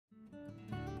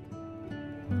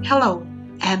Hello,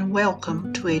 and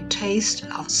welcome to A Taste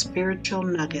of Spiritual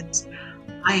Nuggets.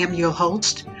 I am your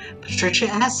host, Patricia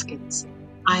Askins.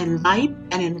 I invite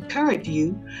and encourage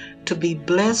you to be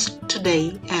blessed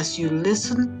today as you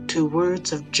listen to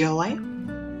words of joy,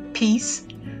 peace,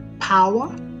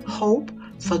 power, hope,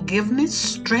 forgiveness,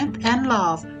 strength, and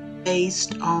love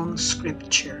based on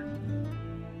Scripture.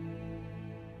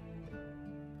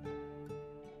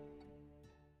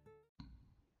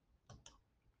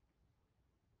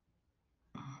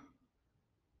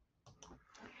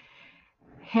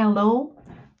 Hello,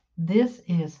 this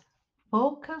is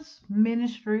Focus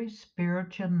Ministry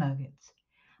Spiritual Nuggets.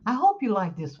 I hope you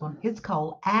like this one. It's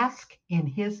called Ask in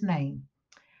His Name,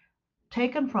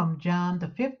 taken from John, the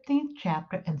 15th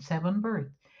chapter and 7th verse.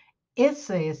 It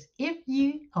says, If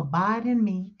ye abide in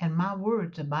me and my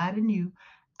words abide in you,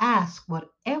 ask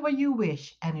whatever you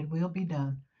wish and it will be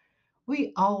done.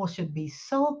 We all should be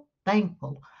so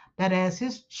thankful that as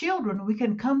His children, we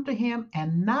can come to Him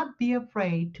and not be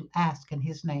afraid to ask in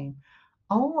His name.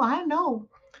 Oh, I know.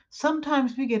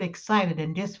 Sometimes we get excited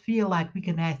and just feel like we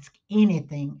can ask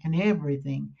anything and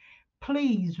everything.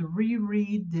 Please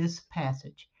reread this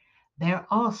passage. There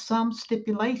are some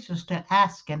stipulations to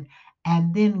asking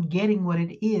and then getting what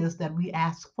it is that we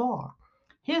ask for.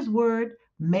 His word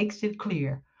makes it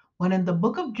clear. When in the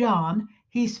book of John,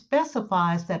 he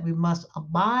specifies that we must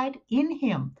abide in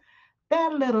him.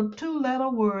 That little two-letter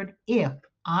word if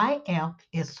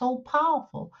is so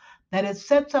powerful that it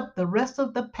sets up the rest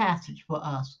of the passage for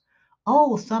us.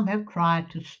 Oh, some have tried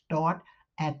to start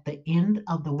at the end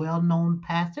of the well-known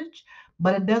passage,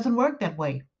 but it doesn't work that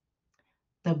way.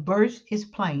 The verse is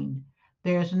plain.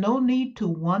 There's no need to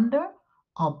wonder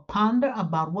or ponder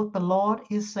about what the Lord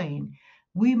is saying.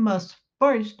 We must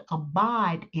first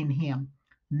abide in Him,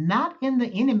 not in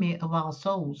the enemy of our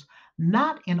souls,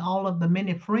 not in all of the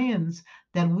many friends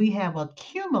that we have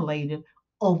accumulated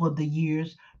over the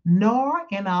years, nor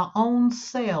in our own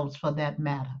selves for that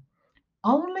matter.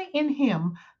 Only in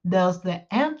Him does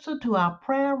the answer to our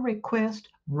prayer request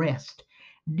rest.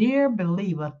 Dear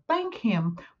believer, thank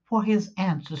Him for His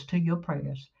answers to your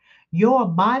prayers. Your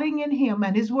abiding in Him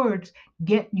and His words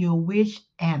get your wish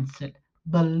answered.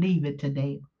 Believe it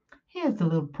today. Here's a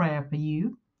little prayer for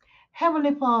you.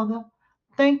 Heavenly Father,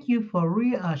 thank you for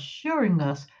reassuring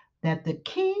us that the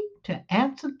key to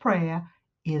answered prayer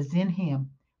is in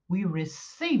Him. We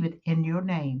receive it in your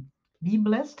name. Be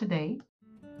blessed today.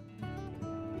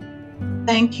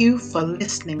 Thank you for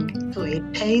listening to A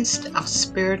Taste of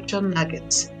Spiritual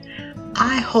Nuggets.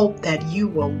 I hope that you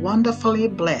were wonderfully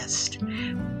blessed.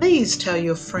 Please tell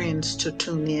your friends to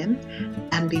tune in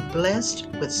and be blessed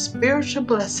with spiritual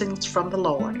blessings from the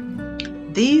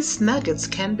Lord. These nuggets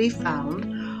can be found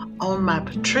on my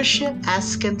Patricia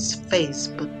Askins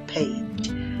Facebook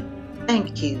page.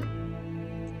 Thank you.